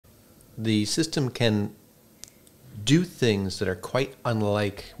the system can do things that are quite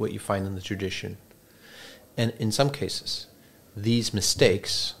unlike what you find in the tradition. And in some cases, these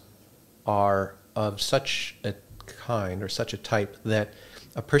mistakes are of such a kind or such a type that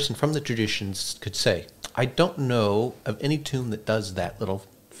a person from the traditions could say, I don't know of any tune that does that little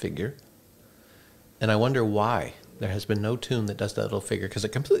figure, and I wonder why there has been no tune that does that little figure, because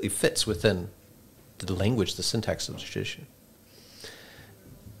it completely fits within the language, the syntax of the tradition.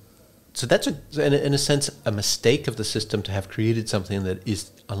 So that's, in a sense, a mistake of the system to have created something that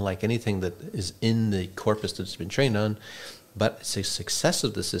is unlike anything that is in the corpus that it's been trained on, but it's a success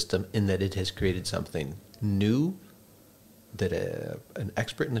of the system in that it has created something new that an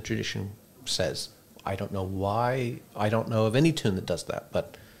expert in the tradition says, I don't know why, I don't know of any tune that does that,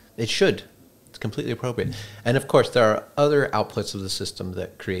 but it should. It's completely appropriate. And of course, there are other outputs of the system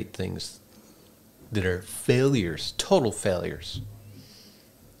that create things that are failures, total failures.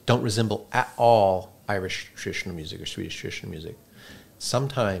 Don't resemble at all Irish traditional music or Swedish traditional music.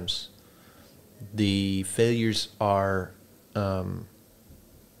 Sometimes the failures are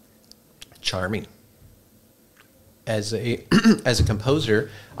charming. As a as a composer,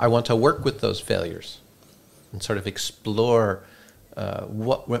 I want to work with those failures and sort of explore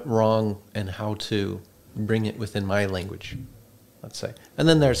what went wrong and how to bring it within my language, let's say. And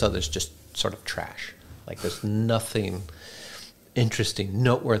then there's others just sort of trash. Like there's nothing interesting,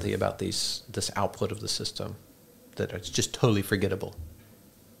 noteworthy about this output of the system, that it's just totally forgettable.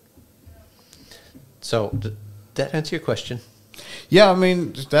 So did that answer your question? Yeah, I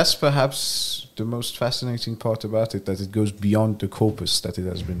mean, that's perhaps the most fascinating part about it, that it goes beyond the corpus that it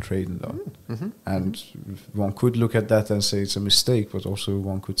has been trained on. Mm-hmm. And one could look at that and say it's a mistake, but also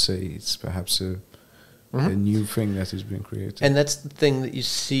one could say it's perhaps a new thing that is being created. And that's the thing that you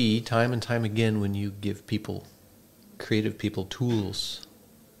see time and time again when you give people, creative people, tools,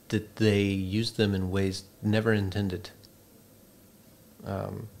 that they use them in ways never intended.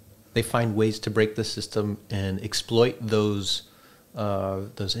 They find ways to break the system and exploit those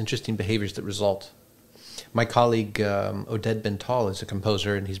interesting behaviors that result. My colleague Oded Bental is a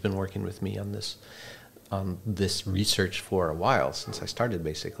composer, and he's been working with me on this research for a while, since I started,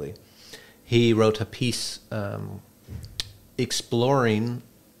 basically. He wrote a piece exploring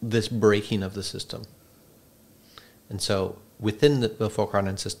this breaking of the system. And so within the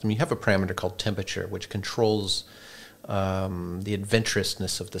Folkronen system, you have a parameter called temperature, which controls the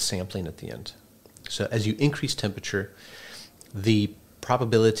adventurousness of the sampling at the end. So as you increase temperature, the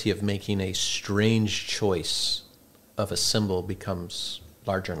probability of making a strange choice of a symbol becomes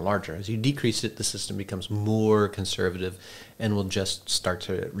larger and larger. As you decrease it, the system becomes more conservative and will just start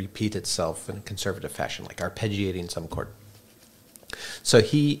to repeat itself in a conservative fashion, like arpeggiating some chord. So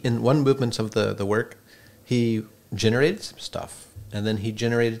he, in one movement of the work, he generated some stuff, and then he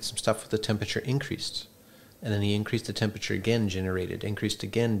generated some stuff with the temperature increased. And then he increased the temperature again, generated, increased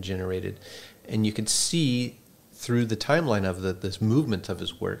again, generated. And you could see through the timeline of this movement of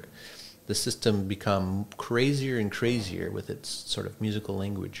his work, the system become crazier and crazier with its sort of musical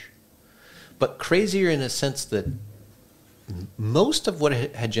language. But crazier in a sense that most of what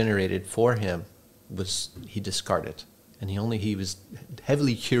it had generated for him he discarded. And he was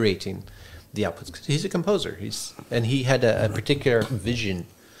heavily curating the outputs, because he's a composer. And he had a particular vision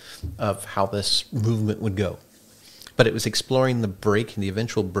of how this movement would go. But it was exploring the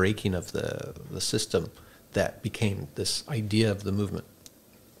eventual breaking of the system that became this idea of the movement.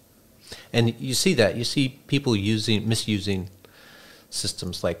 And you see that. You see people misusing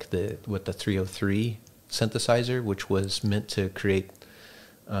systems like the 303 synthesizer, which was meant to create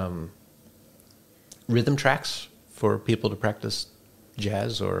rhythm tracks for people to practice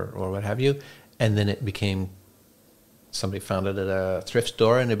jazz or what have you. And then it became, somebody found it at a thrift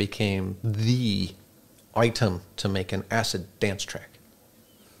store, and it became the item to make an acid dance track,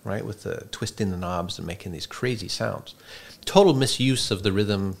 right? With the twisting the knobs and making these crazy sounds. Total misuse of the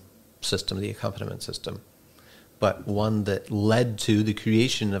rhythm system, the accompaniment system, but one that led to the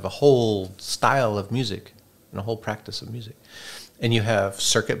creation of a whole style of music and a whole practice of music. And you have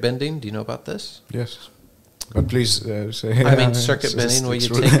circuit bending. Do you know about this? Yes. But please say. I mean, circuit bending, where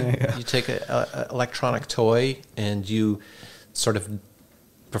you take an electronic toy and you sort of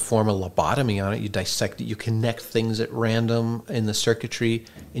perform a lobotomy on it. You dissect it. You connect things at random in the circuitry,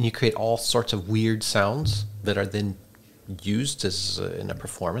 and you create all sorts of weird sounds that are then used as in a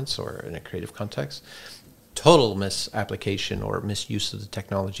performance or in a creative context. Total misapplication or misuse of the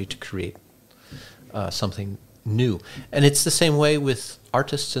technology to create something new. And it's the same way with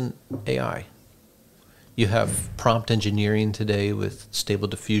artists and AI. You have prompt engineering today with stable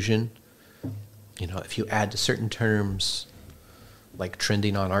diffusion. You know, if you add to certain terms like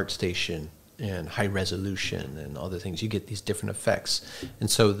trending on ArtStation and high resolution and other things. You get these different effects. And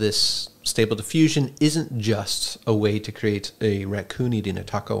so this stable diffusion isn't just a way to create a raccoon eating a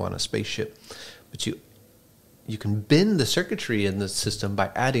taco on a spaceship, but you can bend the circuitry in the system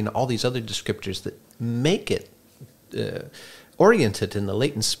by adding all these other descriptors that make it oriented in the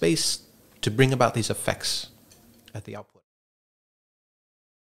latent space to bring about these effects at the output.